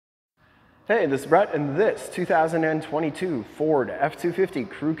Hey, this is Brett, and this 2022 Ford F250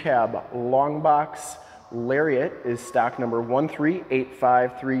 Crew Cab Longbox Lariat is stock number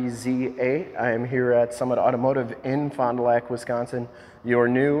 13853ZA. I am here at Summit Automotive in Fond du Lac, Wisconsin, your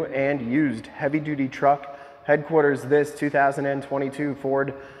new and used heavy-duty truck headquarters. This 2022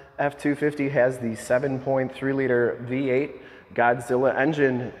 Ford F250 has the 7.3-liter V8 Godzilla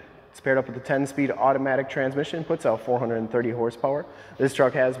engine. It's paired up with a 10-speed automatic transmission, puts out 430 horsepower. This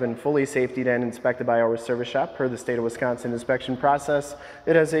truck has been fully safetied and inspected by our service shop per the state of Wisconsin inspection process.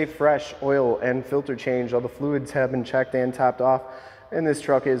 It has a fresh oil and filter change. All the fluids have been checked and topped off, and this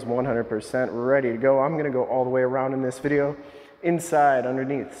truck is 100% ready to go. I'm going to go all the way around in this video, inside,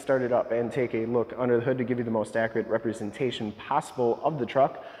 underneath, start it up, and take a look under the hood to give you the most accurate representation possible of the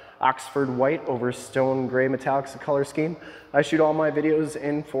truck. Oxford white over stone gray metallics, the color scheme. I shoot all my videos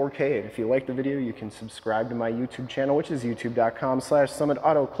in 4K. And if you like the video, you can subscribe to my YouTube channel, which is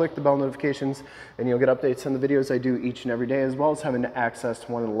youtube.com/summitauto. Click the bell notifications and you'll get updates on the videos I do each and every day, as well as having access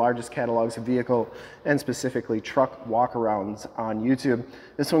to one of the largest catalogs of vehicle and specifically truck walkarounds on YouTube.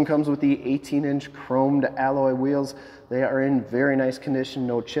 This one comes with the 18-inch chromed alloy wheels. They are in very nice condition,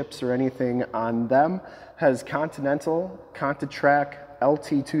 no chips or anything on them. Has Continental, Contirac,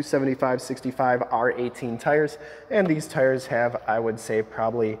 LT 275/65 R18 tires, and these tires have, I would say,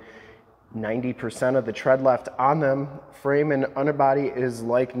 probably 90% of the tread left on them. Frame and underbody is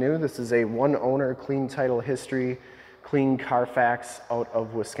like new. This is a one owner, clean title history, clean CARFAX out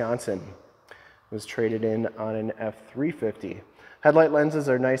of Wisconsin. It was traded in on an F350. Headlight lenses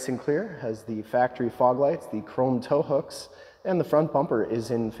are nice and clear, has the factory fog lights, the chrome tow hooks, and the front bumper is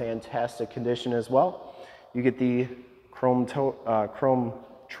in fantastic condition as well. You get the chrome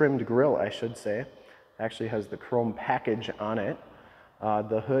trimmed grille, I should say. Actually has the chrome package on it.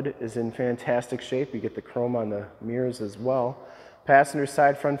 The hood is in fantastic shape. You get the chrome on the mirrors as well. Passenger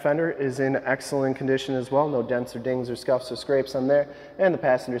side front fender is in excellent condition as well. No dents or dings or scuffs or scrapes on there. And the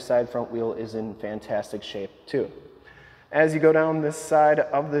passenger side front wheel is in fantastic shape too. As you go down this side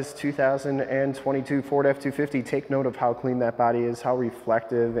of this 2022 Ford F250, take note of how clean that body is, how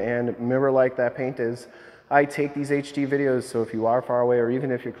reflective and mirror-like that paint is. I take these HD videos, so if you are far away or even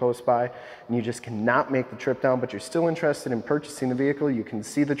if you're close by and you just cannot make the trip down, but you're still interested in purchasing the vehicle, you can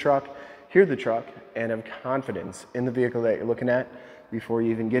see the truck, hear the truck, and have confidence in the vehicle that you're looking at before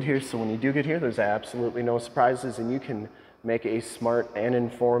you even get here. So when you do get here, there's absolutely no surprises and you can make a smart and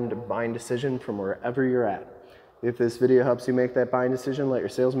informed buying decision from wherever you're at. If this video helps you make that buying decision, let your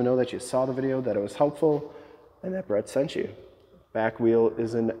salesman know that you saw the video, that it was helpful, and that Brett sent you. Back wheel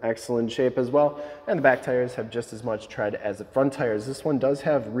is in excellent shape as well, and the back tires have just as much tread as the front tires. This one does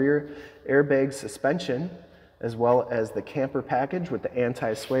have rear airbag suspension, as well as the camper package with the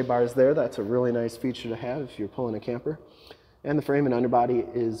anti-sway bars there. That's a really nice feature to have if you're pulling a camper. And the frame and underbody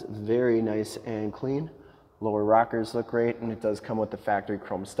is very nice and clean. Lower rockers look great, and it does come with the factory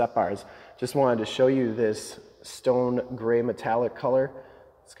chrome step bars. Just wanted to show you this stone gray metallic color.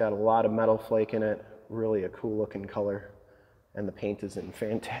 It's got a lot of metal flake in it, really a cool looking color. And the paint is in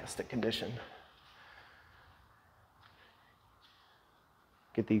fantastic condition.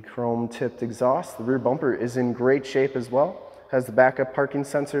 Get the chrome tipped exhaust. The rear bumper is in great shape as well. Has the backup parking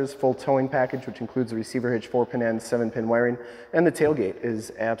sensors, full towing package, which includes a receiver hitch, 4-pin and 7-pin wiring. And the tailgate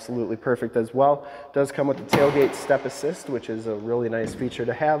is absolutely perfect as well. Does come with the tailgate step assist, which is a really nice feature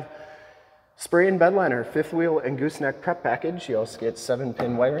to have. Spray and Bedliner, 5th wheel and gooseneck prep package. You also get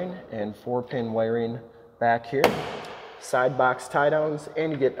 7-pin wiring and 4-pin wiring back here. Side box tie downs,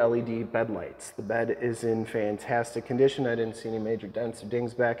 and you get LED bed lights. The bed is in fantastic condition. I didn't see any major dents or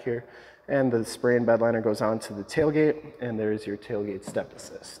dings back here. And the spray and bed liner goes on to the tailgate, and there's your tailgate step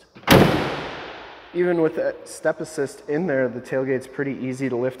assist. Even with that step assist in there, the tailgate's pretty easy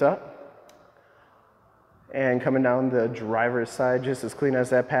to lift up. And coming down the driver's side, just as clean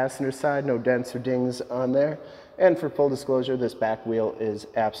as that passenger side, no dents or dings on there. And for full disclosure, this back wheel is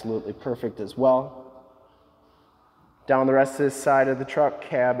absolutely perfect as well. Down the rest of this side of the truck,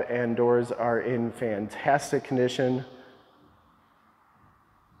 cab and doors are in fantastic condition.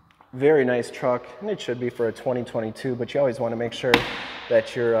 Very nice truck, and it should be for a 2022, but you always want to make sure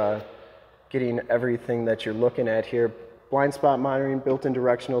that you're getting everything that you're looking at here. Blind spot monitoring, built-in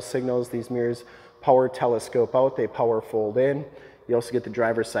directional signals. These mirrors power telescope out, they power fold in. You also get the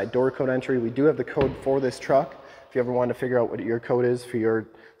driver's side door code entry. We do have the code for this truck. If you ever want to figure out what your code is for your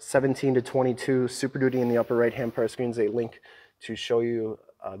 17 to 22 Super Duty, in the upper right hand part of the screen is a link to show you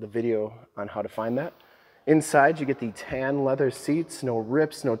the video on how to find that. Inside you get the tan leather seats, no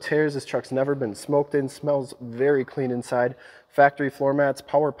rips, no tears. This truck's never been smoked in, smells very clean inside. Factory floor mats,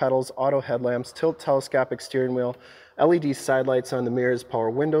 power pedals, auto headlamps, tilt telescopic steering wheel, LED side lights on the mirrors, power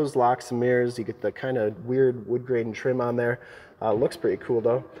windows, locks and mirrors. You get the kind of weird wood grain trim on there. Looks pretty cool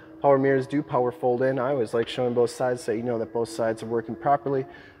though. Power mirrors do power fold in. I always like showing both sides so you know that both sides are working properly.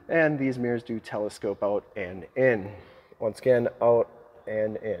 And these mirrors do telescope out and in. Once again, out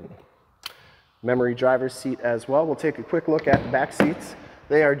and in. Memory driver's seat as well. We'll take a quick look at the back seats.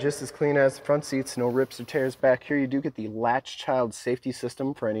 They are just as clean as the front seats, no rips or tears back here. You do get the latch child safety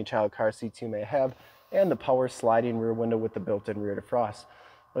system for any child car seats you may have, and the power sliding rear window with the built-in rear defrost.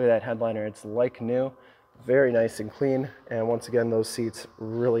 Look at that headliner, it's like new. Very nice and clean, and once again, those seats,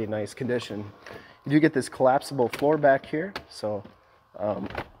 really nice condition. You do get this collapsible floor back here, so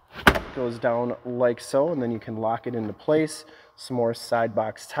it goes down like so, and then you can lock it into place. Some more side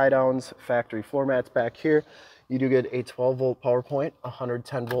box tie downs, factory floor mats back here. You do get a 12-volt power point,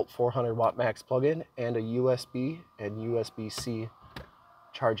 110-volt 400-watt max plug-in, and a USB and USB-C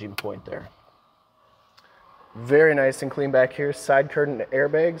charging point there. Very nice and clean back here. Side curtain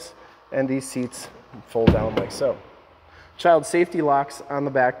airbags, and these seats fold down like so. Child safety locks on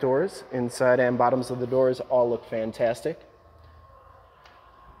the back doors. Inside and bottoms of the doors all look fantastic.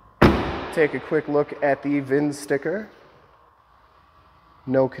 Take a quick look at the VIN sticker.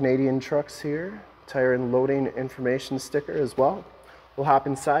 No Canadian trucks here. Tire and loading information sticker as well. We'll hop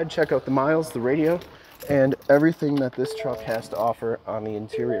inside, check out the miles, the radio, and everything that this truck has to offer on the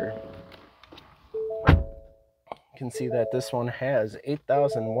interior. You can see that this one has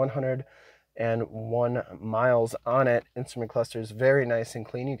 8,101 miles on it. Instrument cluster is very nice and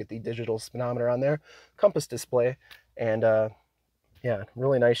clean. You get the digital speedometer on there, compass display, and yeah,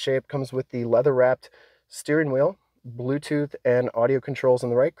 really nice shape. Comes with the leather wrapped steering wheel, Bluetooth and audio controls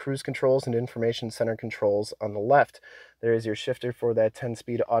on the right, cruise controls and information center controls on the left. There is your shifter for that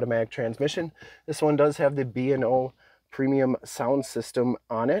 10-speed automatic transmission. This one does have the B&O premium sound system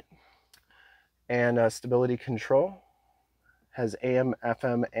on it, and stability control. Has AM,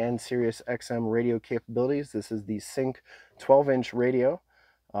 FM, and Sirius XM radio capabilities. This is the Sync 12-inch radio.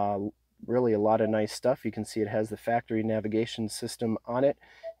 Really a lot of nice stuff. You can see it has the factory navigation system on it.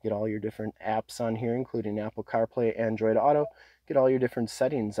 Get all your different apps on here, including Apple CarPlay, Android Auto. Get all your different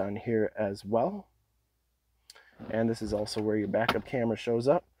settings on here as well. And this is also where your backup camera shows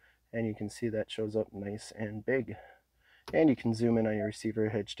up. And you can see that shows up nice and big. And you can zoom in on your receiver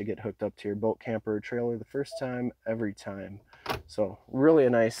hitch to get hooked up to your boat, camper, or trailer the first time, every time. So really a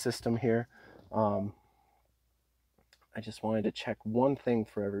nice system here. I just wanted to check one thing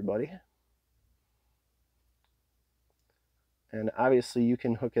for everybody. And obviously you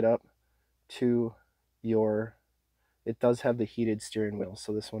can hook it up to your, it does have the heated steering wheel.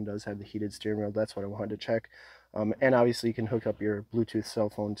 So this one does have the heated steering wheel. That's what I wanted to check. And obviously you can hook up your Bluetooth cell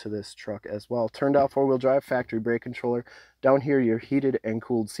phone to this truck as well. Turned out 4-wheel drive, factory brake controller. Down here, your heated and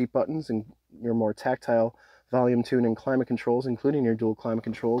cooled seat buttons and your more tactile volume tune and climate controls, including your dual climate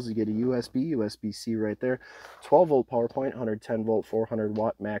controls. You get a USB, USB-C right there, 12-volt power point, 110-volt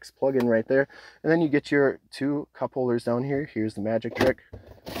 400-watt max plug-in right there. And then you get your 2 cup holders down here. Here's the magic trick,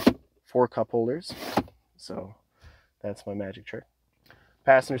 4 cup holders. So that's my magic trick.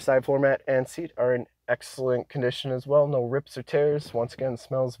 Passenger side floor mat and seat are in excellent condition as well. No rips or tears. Once again,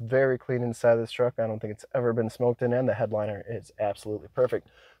 smells very clean inside this truck. I don't think it's ever been smoked in, and the headliner is absolutely perfect.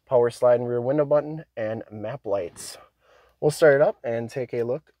 Power sliding rear window button and map lights. We'll start it up and take a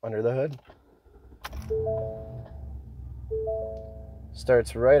look under the hood.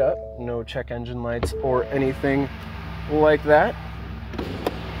 Starts right up. No check engine lights or anything like that.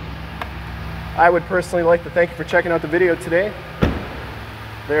 I would personally like to thank you for checking out the video today.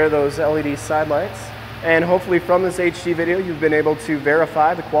 There are those LED side lights. And hopefully from this HD video, you've been able to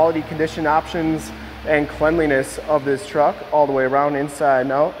verify the quality, condition, options, and cleanliness of this truck all the way around, inside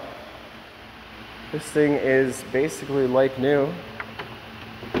and out. This thing is basically like new.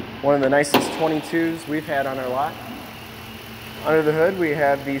 One of the nicest 22s we've had on our lot. Under the hood, we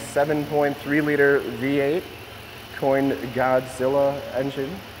have the 7.3 liter V8 coined Godzilla engine.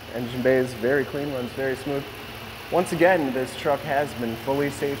 Engine bay is very clean, runs very smooth. Once again, this truck has been fully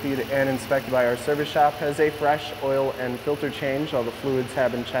safetied and inspected by our service shop. Has a fresh oil and filter change. All the fluids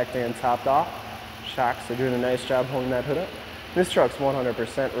have been checked and topped off. Shocks are doing a nice job holding that hood up. This truck's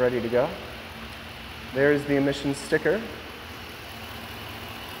 100% ready to go. There's the emissions sticker.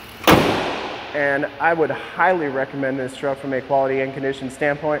 And I would highly recommend this truck from a quality and condition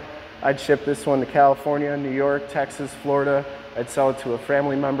standpoint. I'd ship this one to California, New York, Texas, Florida. I'd sell it to a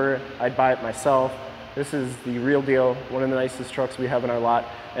family member. I'd buy it myself. This is the real deal, one of the nicest trucks we have in our lot.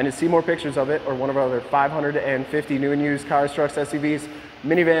 And to see more pictures of it or one of our other 550 new and used cars, trucks, SUVs,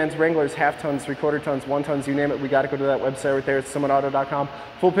 minivans, Wranglers, half tons, 3/4 tons, 1 tons, you name it, we got to go to that website right there. It's summitauto.com.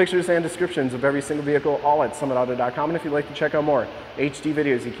 Full pictures and descriptions of every single vehicle, all at summitauto.com. And if you'd like to check out more HD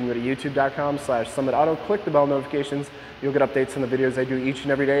videos, you can go to youtube.com/summitauto. Click the bell notifications. You'll get updates on the videos I do each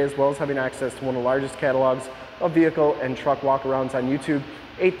and every day, as well as having access to one of the largest catalogs of vehicle and truck walkarounds on YouTube.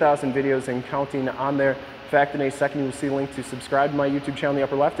 8,000 videos and counting on there. In fact, in a second you will see a link to subscribe to my YouTube channel in the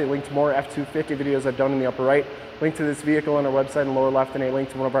upper left, a link to more F250 videos I've done in the upper right, link to this vehicle on our website in the lower left, and a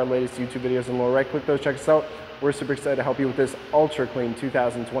link to one of our latest YouTube videos in the lower right. Click those, check us out. We're super excited to help you with this ultra clean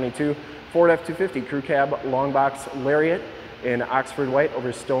 2022 Ford F250 Crew Cab Long Box Lariat in Oxford White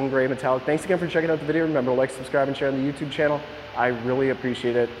over Stone Gray Metallic. Thanks again for checking out the video. Remember to like, subscribe, and share on the YouTube channel. I really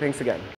appreciate it. Thanks again.